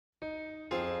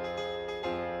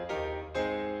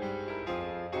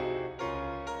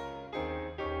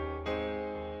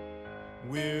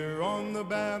We're on the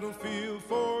battlefield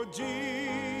for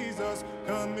Jesus.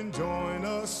 Come and join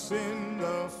us in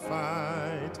the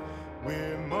fight.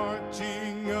 We're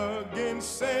marching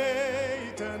against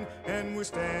Satan, and we're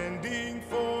standing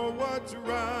for what's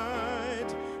right.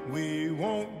 We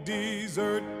won't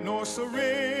desert nor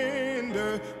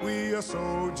surrender. We are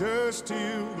soldiers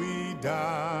till we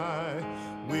die.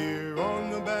 We're on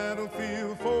the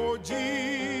battlefield for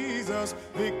Jesus.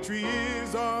 Victory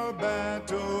is our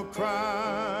battle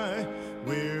cry.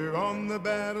 We're on the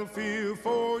battlefield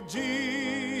for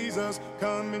Jesus.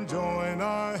 Come and join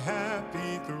our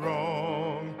happy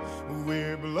throng.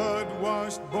 We're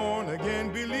blood-washed,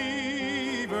 born-again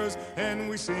believers, and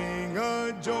we sing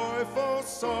a joyful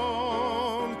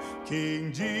song.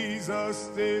 King Jesus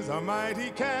is our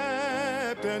mighty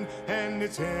captain, and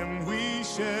it's him we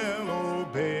shall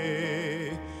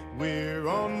obey. We're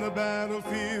on the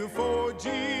battlefield for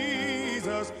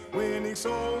Jesus, winning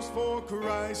souls for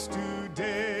Christ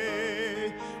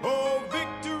today. Oh,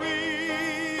 victory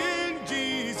in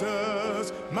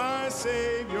Jesus, my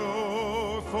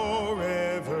Savior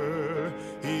forever.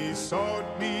 He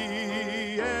sought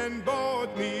me and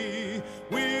bought me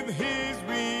with his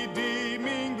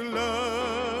redeeming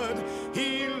blood.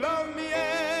 He loved me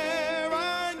ere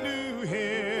I knew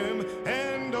him,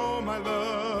 and all my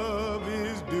love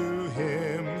is due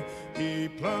him. He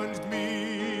plunged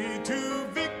me to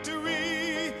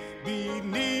victory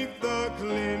beneath the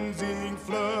cleansing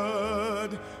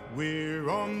flood. We're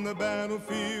on the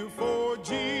battlefield for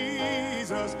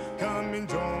Jesus. Come and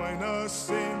join us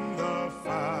in the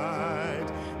fight.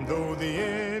 Though the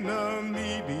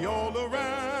enemy be all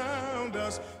around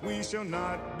us, we shall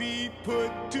not be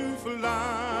put to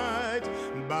flight.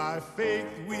 By faith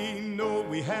we know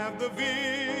we have the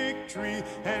victory,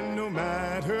 and no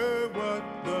matter what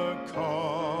the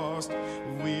cost,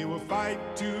 we will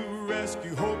fight to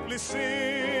rescue hopeless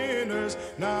sinners.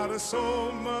 Not a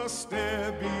soul must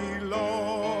there be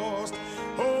lost.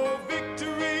 Oh,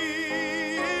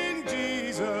 victory in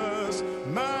Jesus,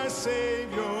 my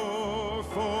Savior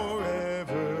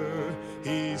forever.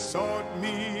 He sought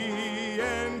me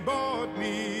and bought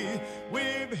me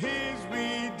with his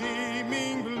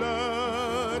redeeming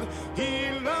blood. He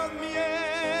loved me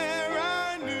ere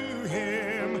I knew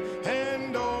him,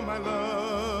 and all my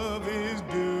love is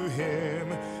due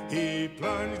him. He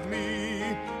plunged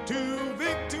me to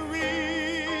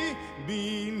victory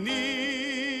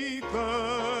beneath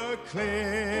the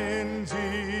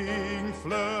cleansing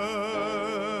flood.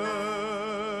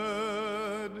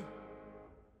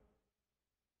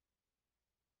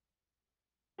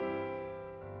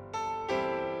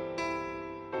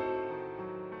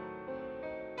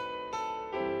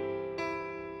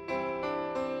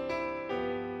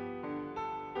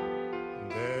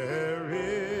 There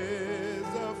is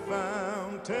a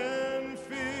fountain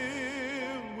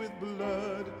filled with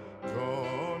blood,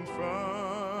 drawn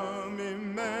from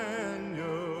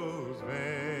Emmanuel's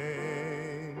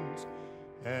veins,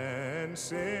 and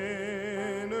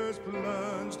sinners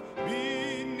plunged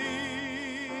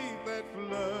beneath that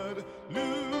flood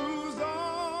lose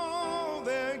all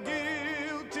their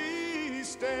guilty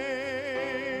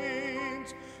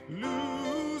stains,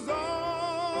 lose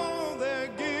all their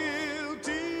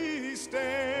guilty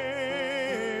stains,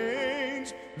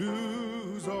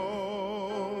 lose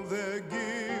all their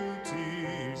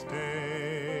guilty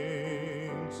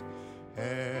stains,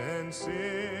 and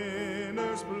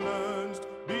sinners plunged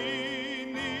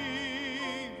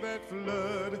beneath that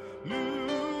flood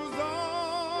lose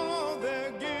all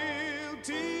their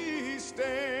guilty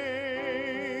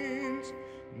stains.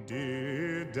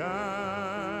 Dear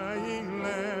dying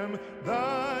Lamb,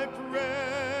 thy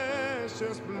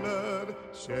precious blood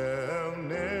shall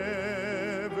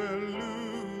never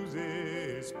lose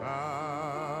its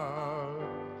power,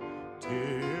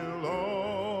 till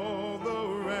all the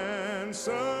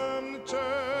ransomed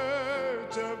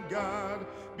church of God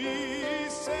be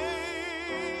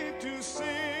saved to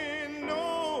sin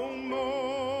no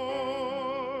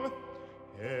more.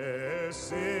 Ere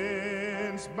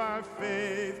since by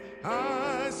faith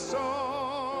I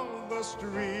saw the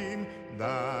stream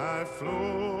thy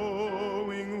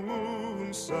flowing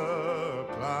wounds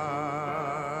supply,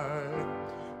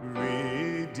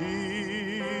 redeeming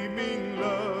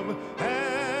love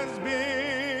has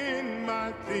been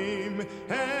my theme,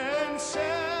 and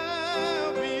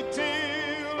shall be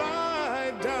till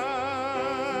I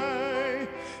die,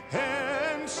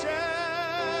 and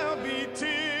shall be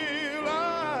till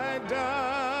I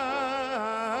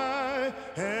die,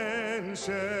 and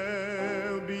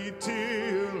shall be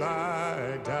till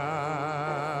I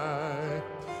die.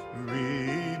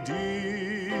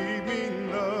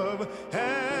 Redeeming love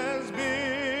has been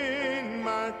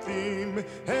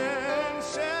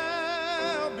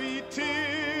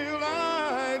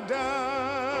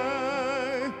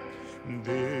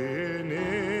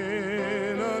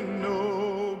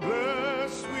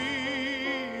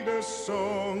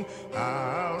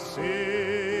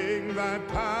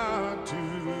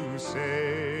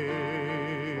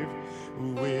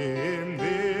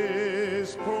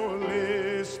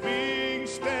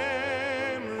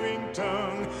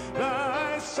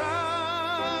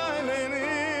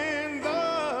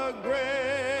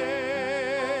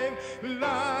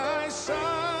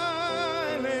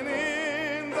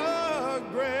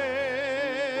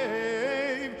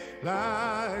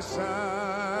lie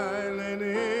silent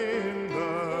in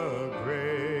the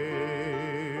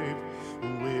grave.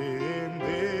 When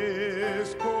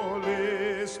this poor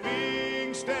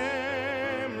lisping,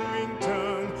 stammering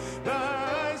tongue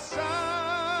lies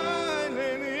silent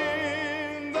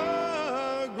in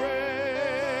the grave.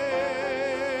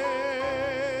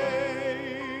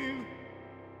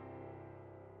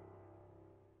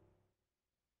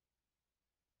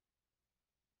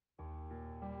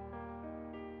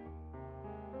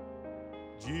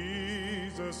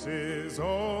 Jesus is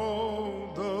all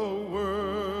the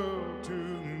world to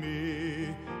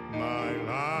me, my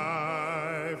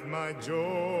life, my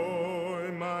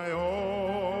joy, my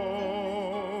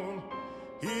all.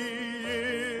 He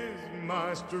is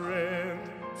my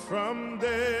strength from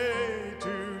day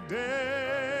to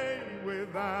day.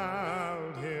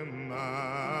 Without him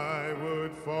I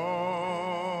would fall.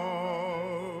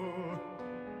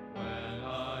 When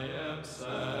I am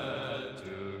sad,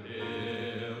 to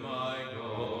him I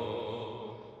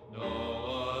go. No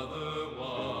other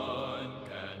one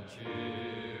can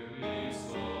cheer me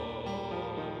so.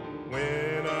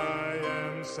 When I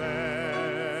am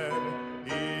sad,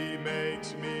 he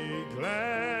makes me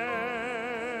glad.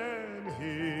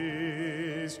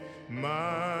 He's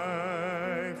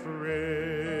my friend.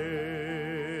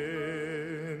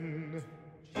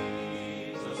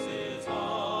 Jesus is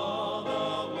all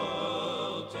the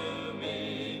world to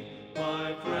me,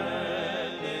 my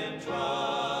friend in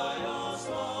trials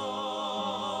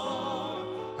long.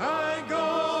 I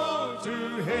go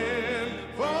to him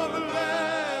for the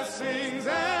blessings,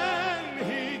 and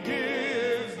he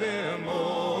gives them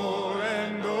more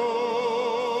and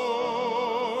more.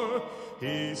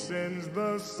 He sends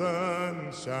the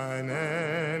sunshine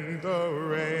and the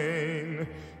rain.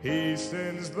 He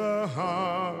sends the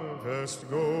harvest,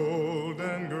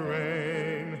 golden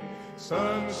grain.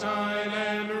 Sunshine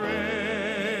and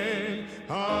rain,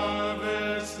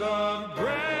 harvest of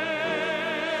grain.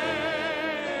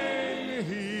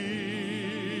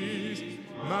 He's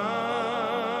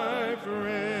my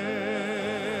friend.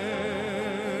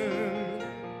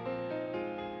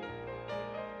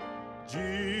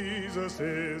 Jesus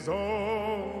is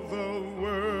all the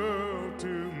world to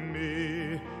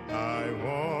me. I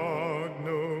want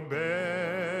no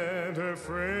better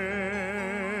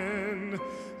friend.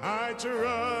 I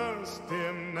trust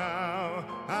him now,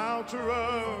 I'll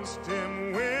trust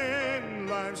him when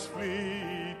life's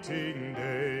fleeting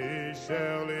days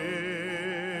shall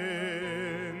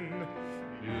end.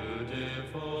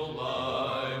 Beautiful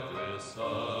life with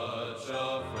such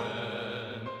a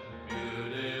friend,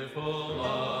 beautiful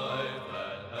life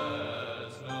that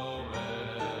has no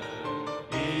end.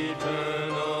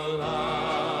 Eternal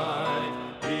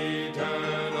life,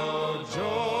 eternal joy.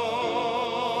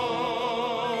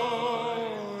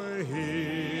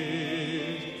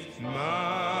 He's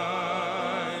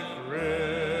my friend.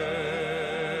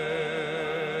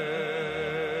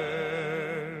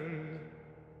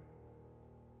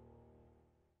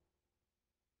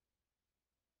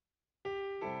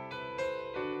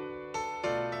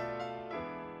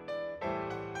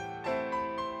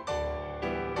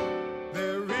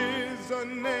 There is a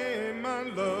name I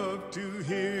love to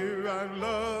hear, I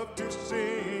love to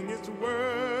sing its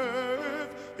worth.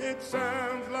 It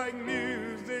sounds like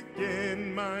music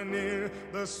in my ear,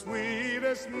 the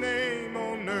sweetest name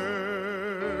on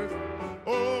earth.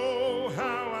 Oh,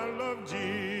 how I love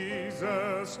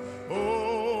Jesus.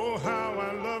 Oh, how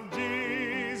I love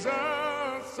Jesus.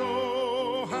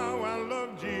 Oh, how I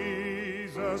love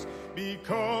Jesus,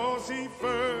 because he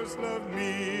first loved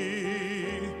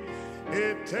me.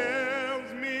 It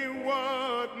tells me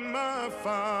what my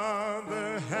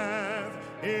Father hath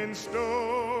in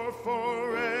store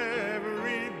for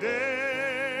every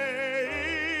day.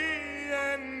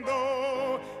 And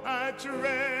though I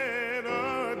tread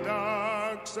a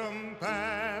darksome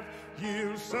path,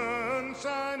 yield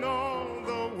sunshine all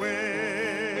the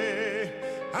way.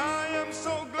 I am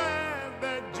so glad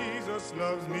that Jesus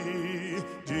loves me.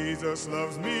 Jesus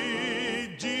loves me.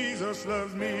 Jesus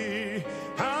loves me.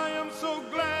 I am so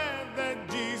glad that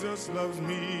Jesus loves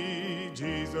me.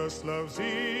 Jesus loves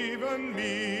even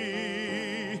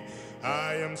me.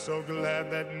 I am so glad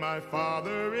that my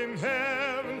Father in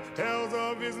heaven tells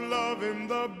of his love in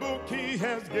the book he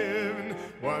has given.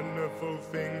 Wonderful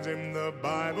things in the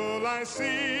Bible I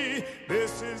see.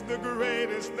 This is the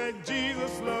greatest, that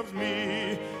Jesus loves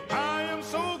me. I am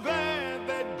so glad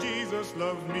that Jesus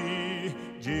loves me.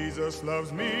 Jesus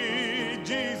loves me.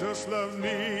 Jesus loves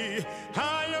me.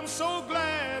 I am so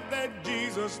glad that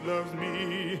Jesus loves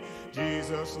me.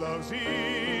 Jesus loves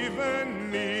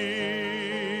even me.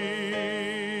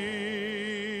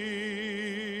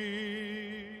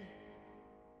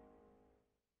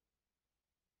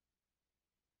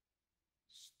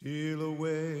 Steal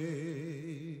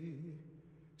away,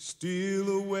 steal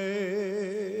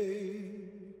away,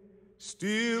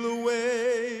 steal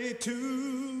away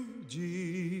to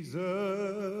Jesus.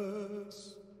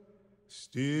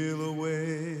 Steal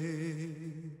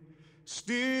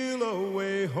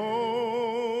away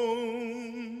home.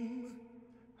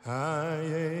 I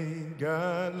ain't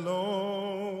got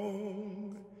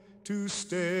long to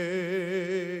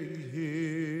stay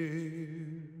here.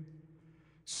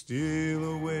 Steal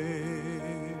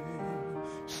away,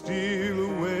 steal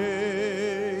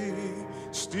away,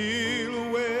 steal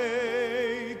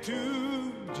away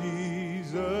to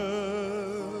Jesus.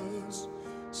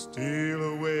 Steal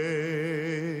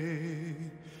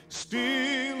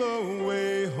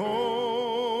away home.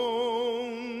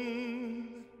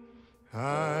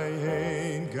 I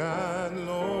ain't got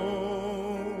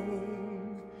long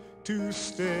to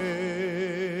stay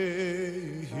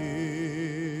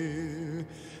here.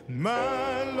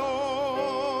 My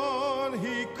Lord,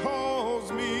 He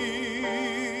calls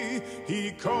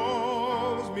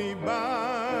me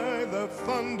by the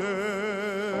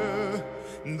thunder.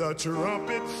 The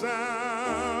trumpet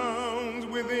sounds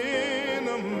within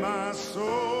my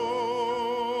soul.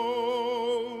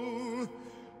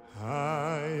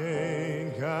 I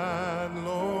ain't got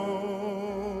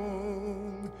long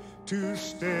to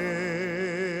stay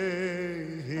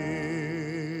here.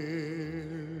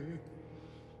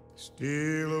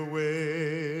 Steal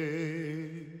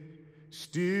away,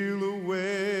 steal away,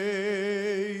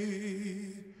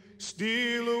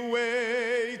 steal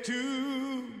away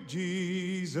to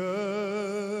Jesus.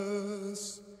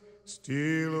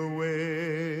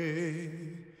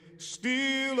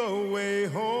 Steal away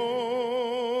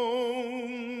home.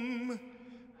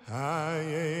 I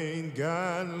ain't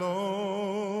got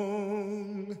long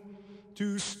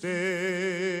to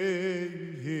stay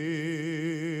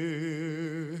here.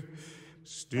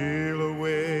 Steal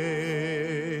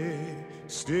away,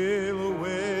 steal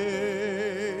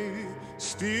away,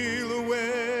 steal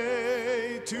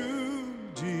away to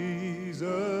Jesus.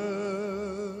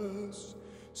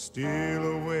 Steal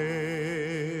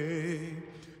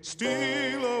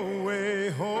away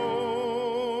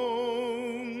home.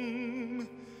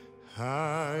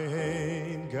 I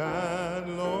ain't got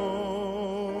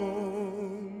long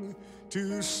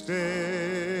to stay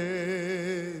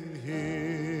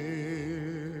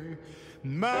here.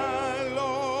 My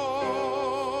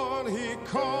Lord, He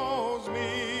calls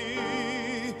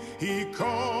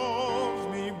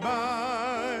me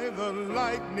by the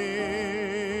lightning.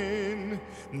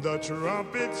 The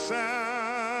trumpet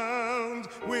sounds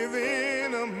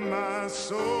within my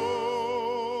soul.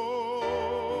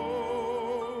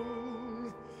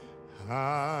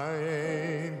 I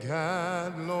ain't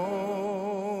got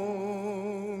long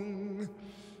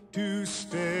to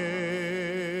stay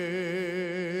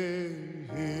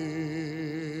here.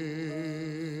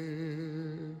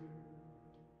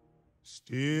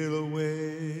 Steal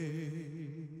away,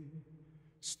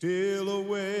 steal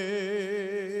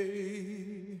away,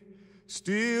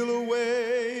 steal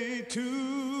away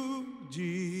to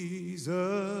Jesus.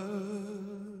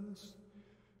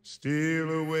 Steal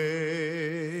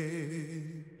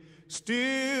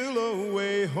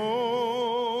away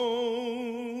home.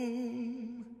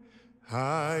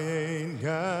 I ain't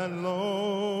got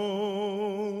long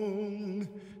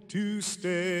to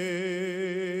stay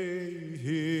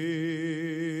here.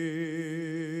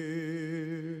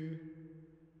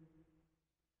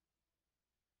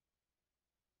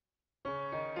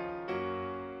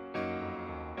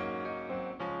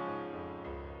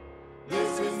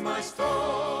 This is my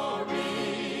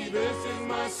story, this is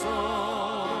my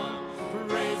song,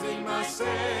 praising my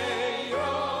Savior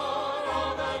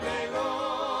all the day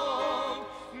long.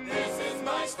 This is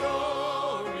my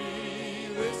story,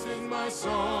 this is my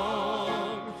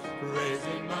song,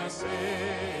 praising my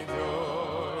Savior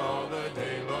all the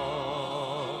day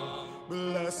long.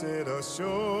 Blessed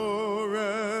assurance,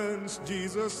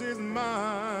 Jesus is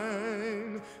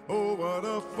mine. Oh, what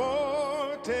a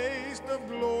foretaste of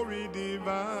glory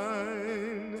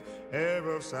divine, heir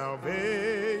of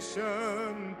salvation,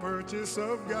 purchase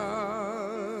of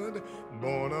God,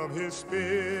 born of His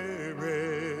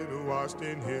Spirit, washed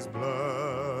in His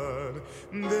blood.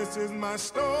 This is my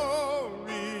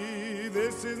story,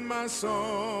 this is my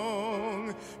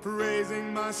song,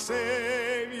 praising my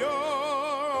Savior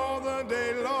all the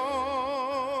day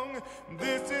long.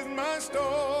 This is my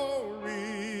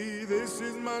story, this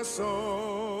is my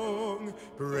song,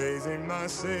 praising my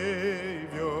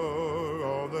Savior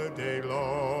all the day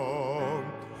long.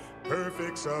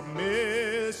 Perfect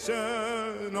submission,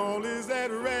 all is at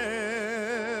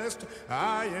rest.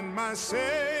 I and my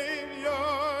Savior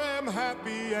am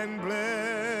happy and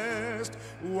blessed,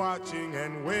 watching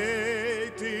and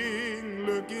waiting,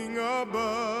 looking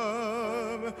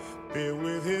above, filled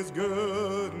with his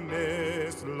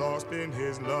goodness, lost in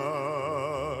his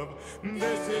love.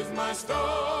 This is my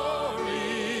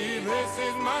story, this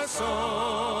is my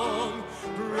song,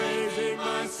 praising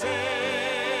my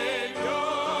Savior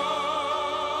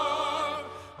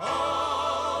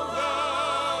all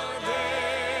the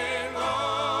day long.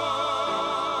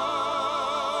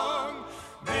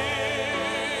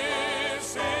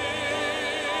 This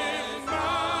is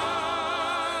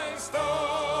my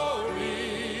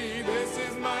story, this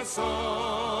is my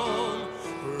song,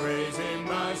 praising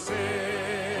my Savior.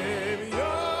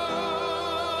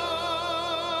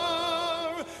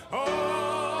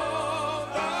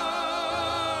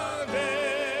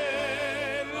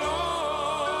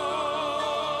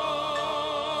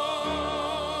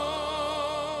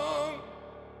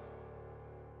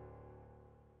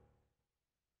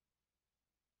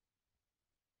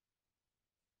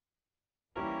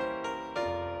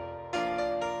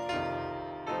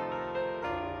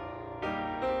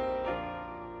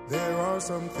 There are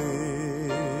some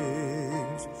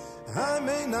things I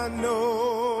may not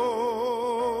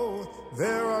know.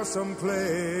 There are some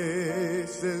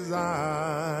places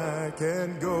I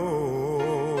can go.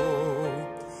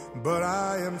 But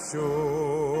I am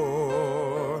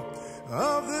sure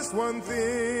of this one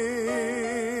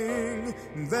thing,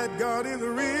 that God is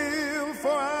real,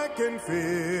 for I can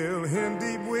feel him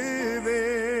deep within.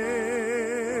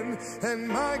 And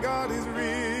my God is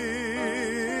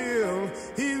real,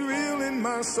 he's real in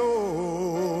my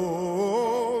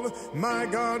soul. My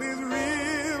God is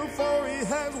real, for he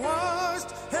has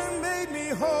washed and made me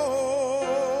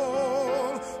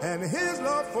whole. And his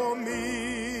love for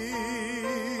me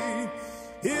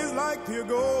is like pure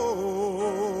gold.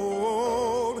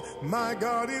 My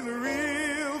God is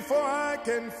real, for I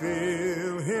can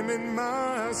feel him in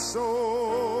my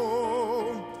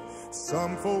soul.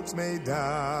 Some folks may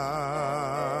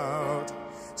doubt,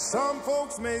 some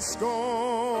folks may scorn,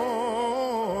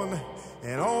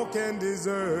 and all can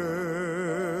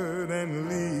desert and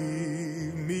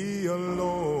leave me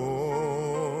alone.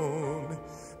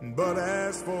 But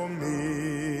as for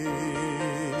me,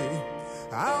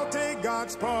 I'll take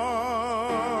God's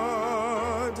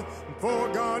part, for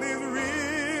God is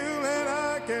real and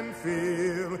I can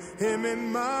feel him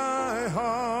in my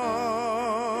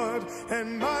heart.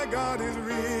 And my God is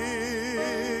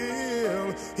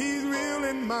real, he's real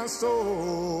in my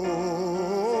soul.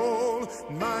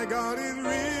 My God is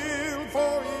real,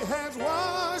 for he has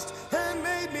washed and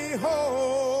made me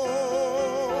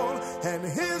whole. And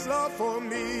his love for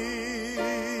me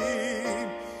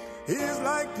is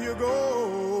like pure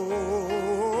gold.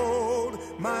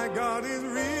 My God is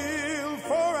real,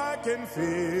 for I can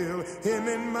feel him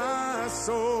in my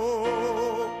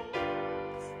soul.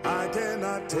 I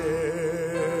cannot tell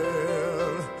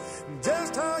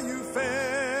just how you felt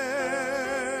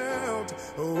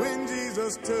when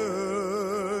Jesus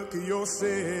took your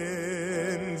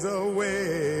sins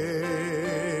away.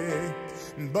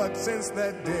 But since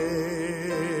that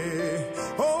day,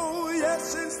 oh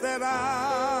yes, since that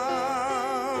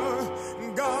hour,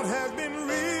 God has been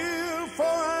real, for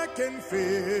I can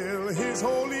feel his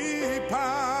holy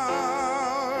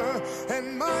power.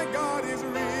 And my God is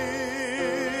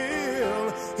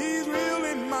real, he's real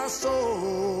in my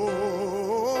soul.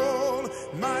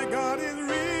 My God is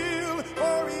real,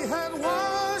 for he has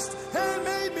washed and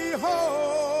made me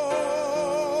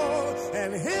whole.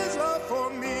 And his love for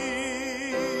me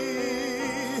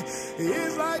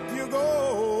is like pure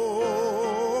gold.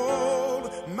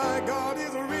 My God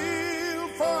is real,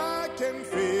 for I can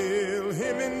feel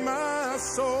him in my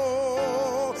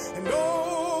soul. And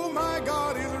oh, my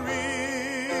God is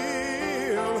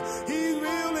real, he's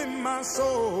real in my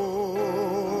soul.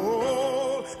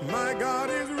 My God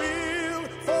is real,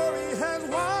 for he has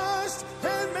washed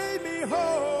and made me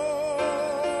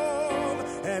whole.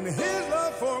 And his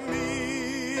love for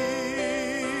me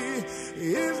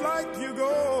is like pure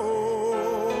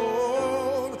gold.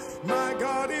 My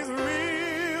God is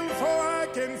real, for I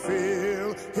can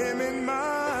feel him in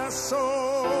my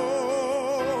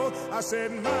soul. I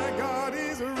said, my God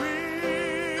is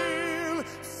real,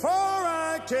 for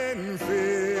I can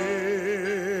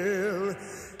feel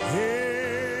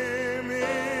him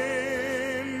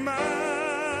in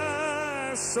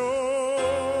my soul.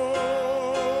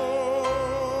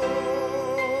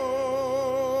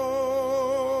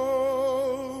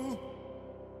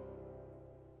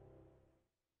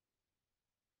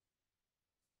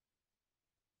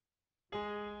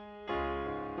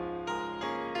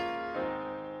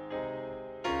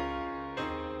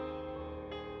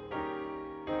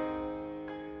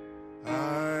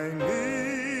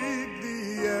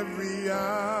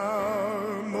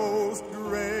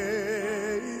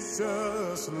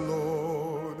 gracious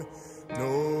Lord.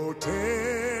 No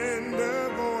tender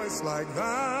voice like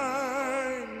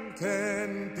thine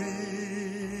can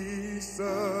peace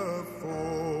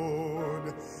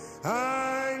afford.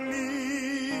 I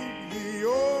need thee,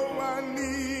 oh, I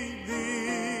need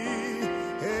thee.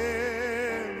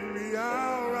 Every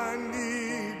hour I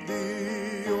need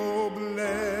thee. Oh,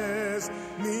 bless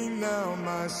me now,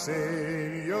 my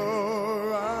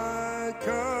Savior, I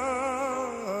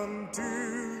come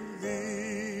to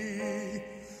thee.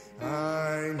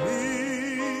 I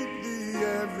need thee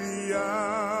every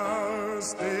hour,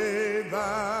 stay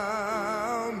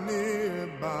thou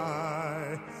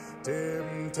nearby.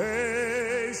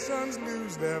 Temptations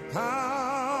lose their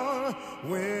power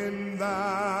when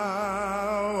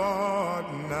thou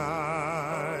art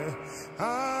nigh.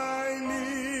 I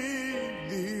need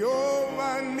thee, oh,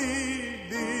 I need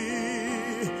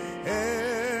thee.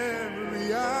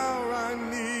 Every hour I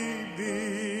need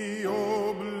thee.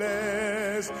 Oh,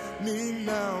 bless me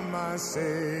now, my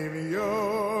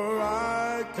Savior,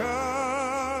 I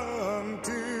come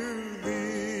to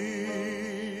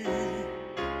thee.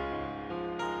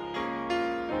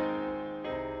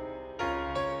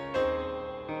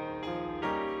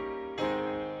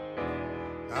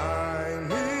 I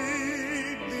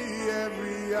need thee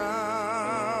every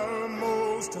hour,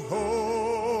 most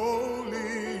holy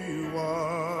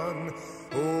one.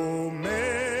 Oh,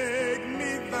 make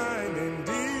me thine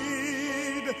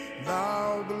indeed,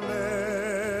 thou blessed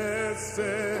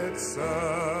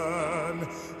Son.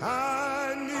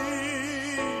 I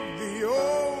need thee,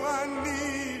 oh, I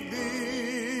need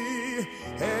thee.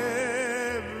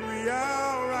 Every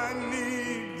hour I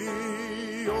need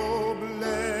thee. Oh,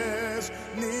 bless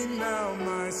me now,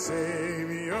 my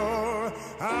Savior,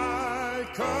 I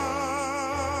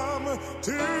come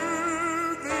to thee.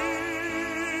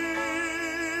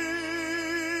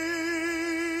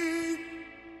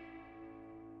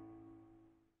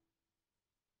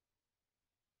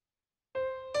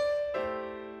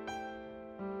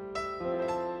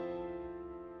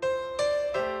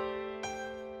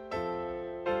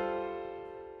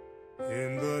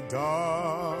 In the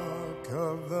dark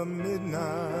of the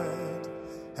midnight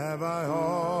have I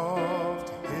oft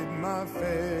hid my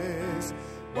face,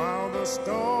 while the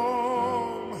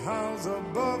storm howls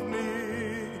above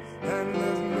me and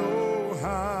there's no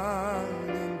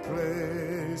hiding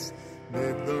place.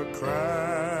 Mid the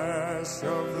crash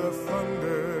of the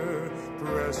thunder,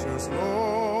 precious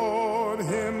Lord,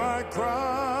 hear my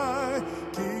cry.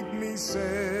 Keep me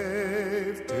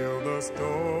safe till the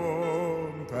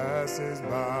storm passes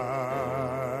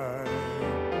by.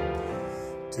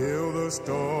 Till the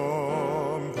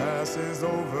storm passes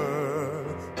over,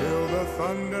 till the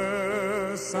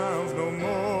thunder sounds no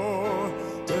more,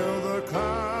 till the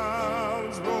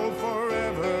clouds roll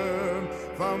forever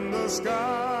from the sky.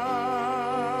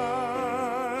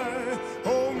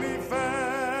 Hold me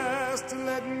fast,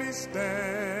 let me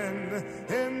stand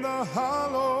in the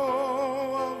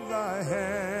hollow of thy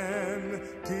hand.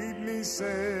 Keep me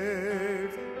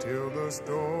safe till the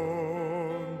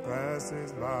storm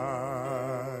passes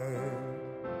by.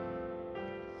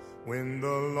 When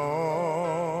the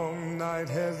long night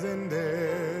has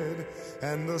ended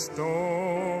and the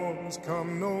storms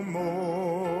come no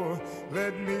more,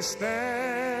 let me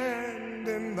stand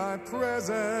in thy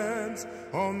presence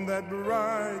on that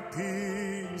bright,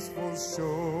 peaceful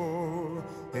shore,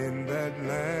 in that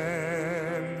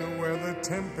land where the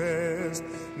tempest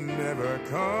never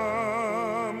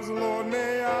comes. Lord,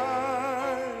 may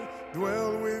I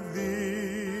dwell with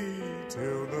thee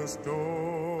till the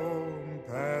storm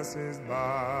passes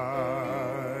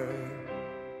by.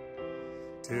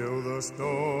 Till the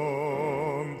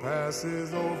storm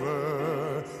passes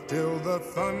over, till the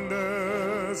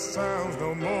thunder sounds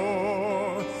no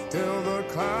more, till the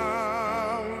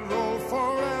clouds roll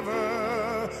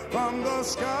forever from the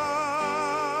sky.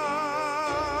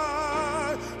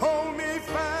 Hold me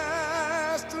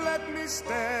fast, let me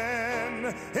stand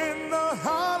in the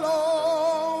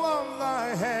hollow of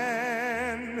thy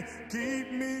hand.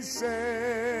 Keep me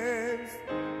safe,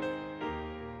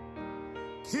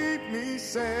 keep me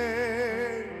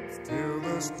safe till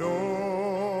the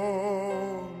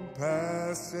storm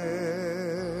passes,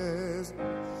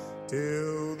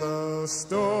 till the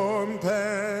storm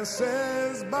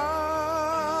passes by.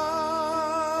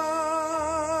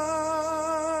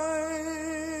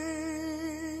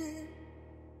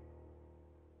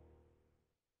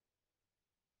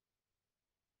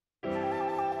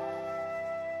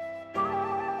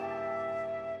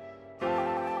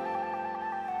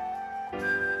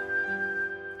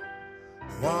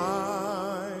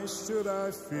 Why should should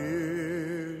I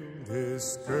feel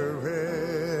discouraged?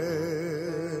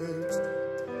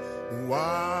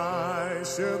 Why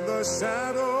should the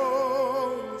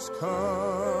shadows come?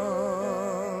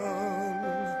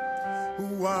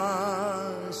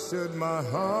 Why should my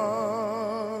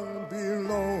heart be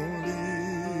lonely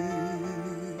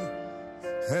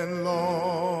and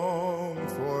long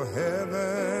for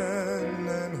heaven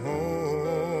and home?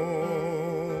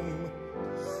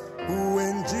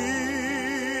 When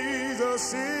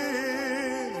Jesus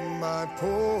is my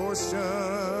portion,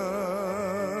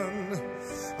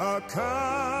 a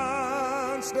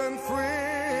constant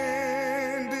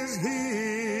friend is He.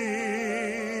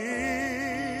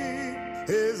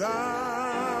 His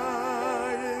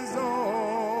eye is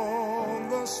on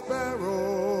the sparrow,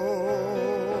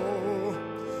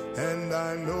 and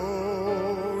I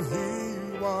know He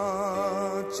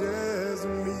watches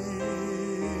me.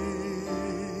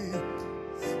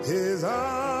 His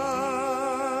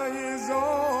eye is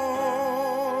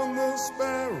on the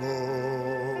sparrow,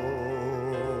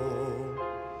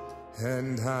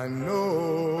 and I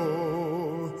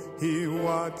know He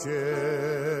watches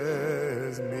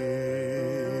me.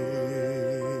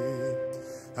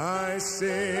 I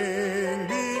sing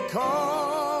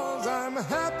because I'm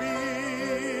happy.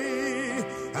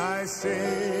 I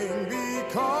sing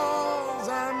because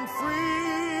I'm free.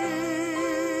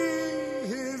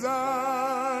 His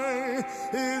eye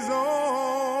is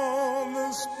on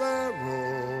the sparrow,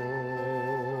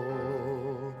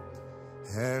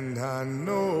 and I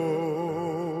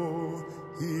know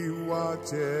He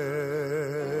watches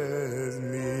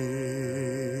me.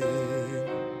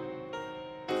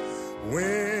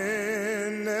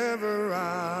 Whenever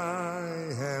I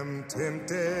am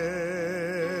tempted,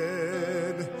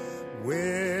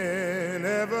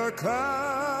 whenever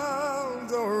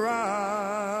clouds arise,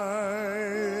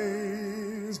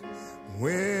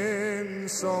 when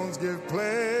songs give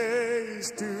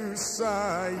place to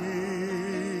sighing,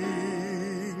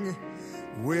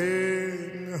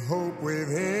 when hope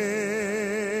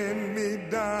within me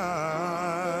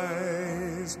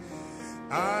dies,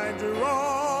 I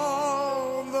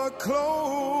draw the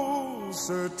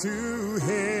closer to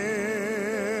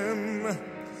Him.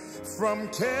 From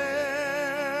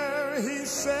care He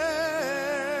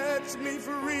sets me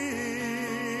free,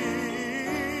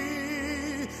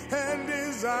 and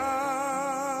His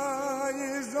eye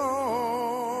is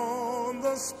on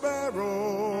the sparrow,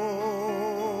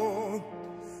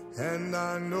 and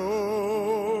I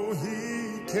know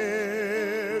He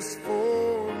cares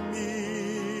for me.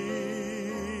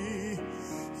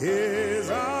 His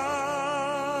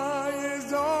eye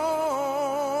is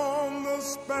on the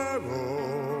sparrow,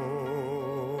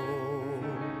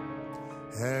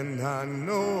 and I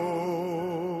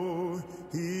know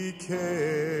He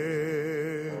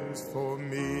cares for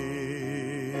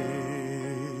me.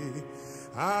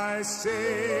 I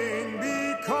sing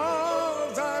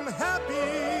because I'm happy.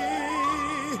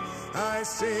 I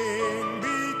sing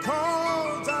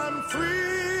because I'm free.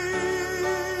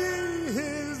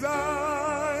 His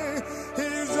eye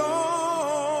is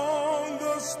on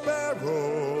the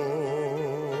sparrow,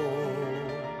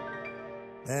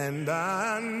 and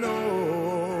I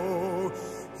know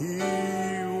He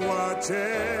watches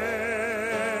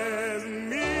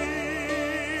me.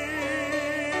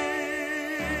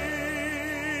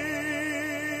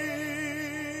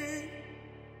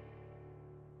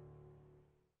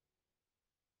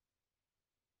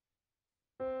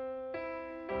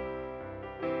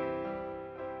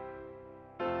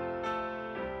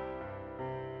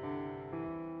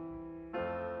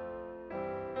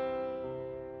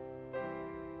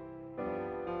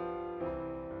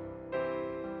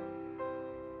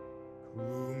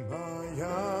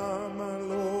 Kumbaya, my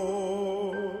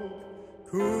Lord,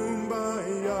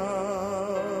 Kumbaya,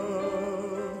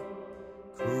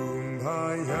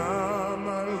 Kumbaya,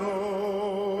 my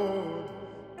Lord,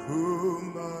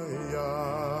 Kumbaya,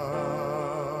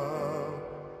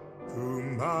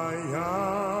 Kumbaya,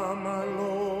 my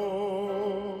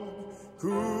Lord,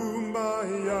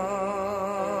 Kumbaya,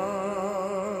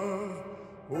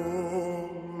 oh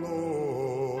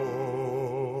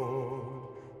Lord,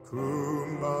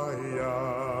 Kumbaya.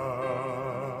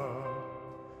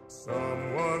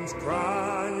 Someone's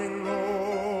crying,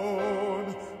 Lord,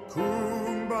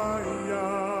 Kumbaya.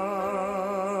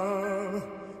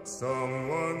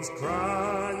 Someone's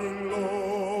crying,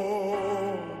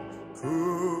 Lord,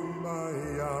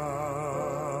 Kumbaya.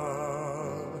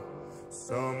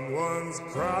 Someone's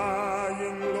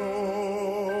crying,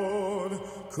 Lord,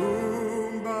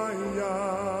 Kumbaya.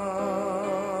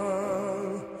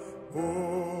 Oh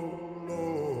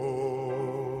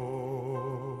Lord,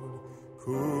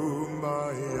 Kumbaya.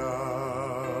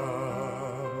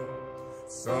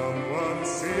 Someone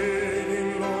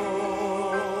singing,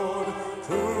 Lord,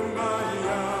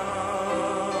 Kumbaya.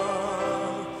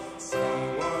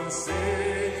 Someone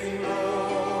singing,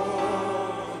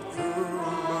 Lord,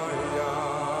 Kumbaya.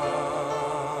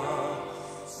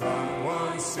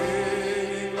 Someone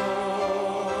singing,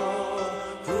 Lord,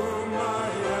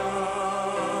 Kumbaya.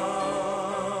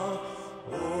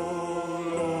 Oh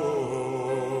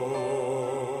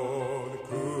Lord,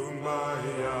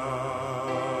 Kumbaya.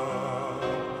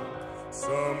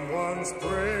 Someone's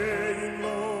praying,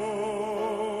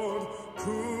 Lord,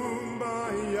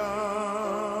 Kumbaya.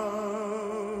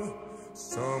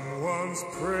 Someone's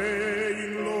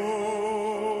praying,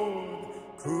 Lord,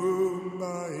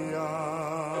 Kumbaya.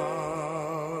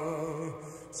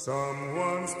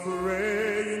 Someone's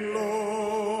praying,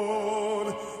 Lord,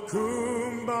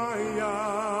 Kumbaya.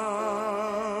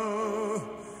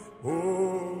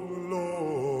 Oh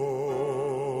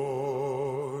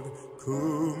Lord,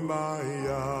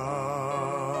 Kumbaya.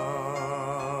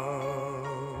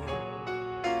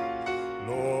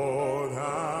 Lord,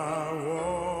 I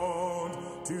want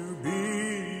to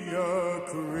be a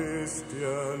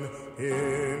Christian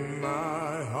in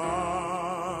my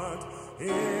heart,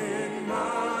 in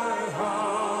my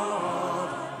heart.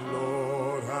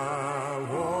 Lord, I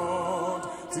want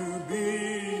to be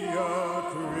a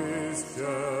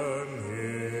Christian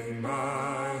in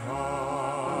my heart.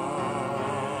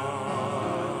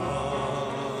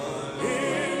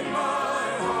 In my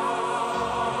heart,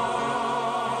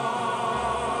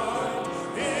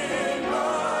 in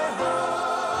my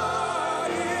heart,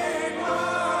 in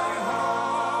my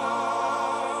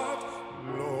heart.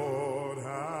 Lord,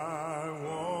 I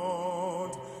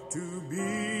want to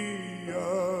be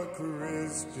a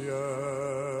Christian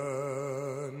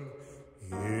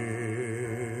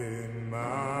in my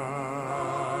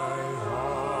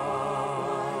heart.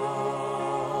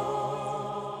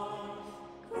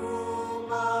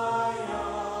 Kumbaya.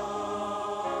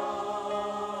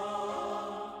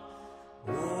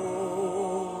 Oh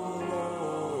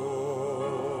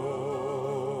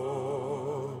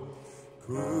Lord,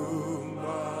 Kumbaya.